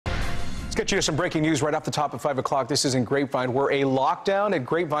Let's get you to some breaking news right off the top at 5 o'clock. This is in Grapevine, where a lockdown at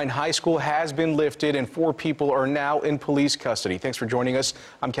Grapevine High School has been lifted and 4 people are now in police custody. Thanks for joining us.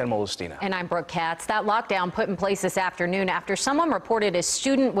 I'm Ken Molestina. And I'm Brooke Katz. That lockdown put in place this afternoon after someone reported a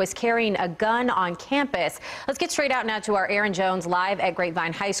student was carrying a gun on campus. Let's get straight out now to our Aaron Jones live at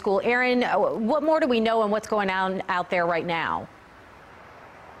Grapevine High School. Aaron, what more do we know and what's going on out there right now?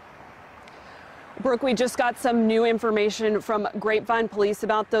 Brooke, we just got some new information from Grapevine Police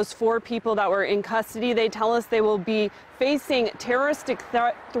about those 4 people that were in custody. They tell us they will be facing terroristic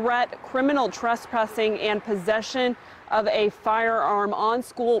threat, criminal trespassing, and possession of a firearm on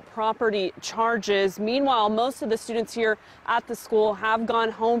school property charges. Meanwhile, most of the students here at the school have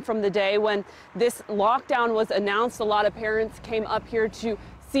gone home from the day when this lockdown was announced. A lot of parents came up here to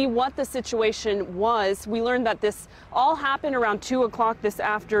see what the situation was. We learned that this all happened around 2 o'clock this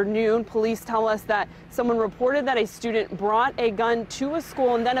afternoon. Police tell us that someone reported that a student brought a gun to a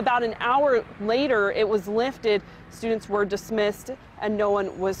school, and then about an hour later it was lifted. Students were dismissed and no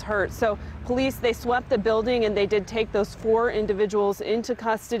one was hurt. So police, they swept the building and they did take those 4 individuals into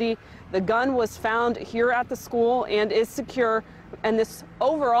custody. The gun was found here at the school and is secure, and this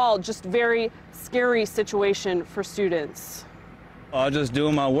overall just very scary situation for students. I was just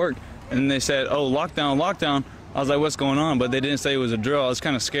doing my work, and they said, "Oh, lockdown, lockdown." I was like, "What's going on?" But they didn't say it was a drill. I was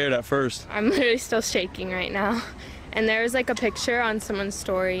kind of scared at first. I'm literally still shaking right now. And there was like a picture on someone's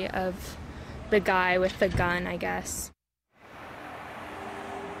story of the guy with the gun, I guess.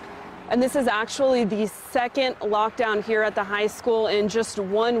 And this is actually the second lockdown here at the high school in just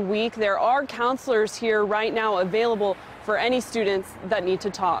 1 week. There are counselors here right now available for any students that need to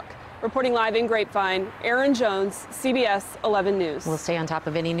talk. Reporting live in Grapevine, Aaron Jones, CBS 11 News. We'll stay on top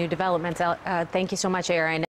of any new developments. Thank you so much, Aaron.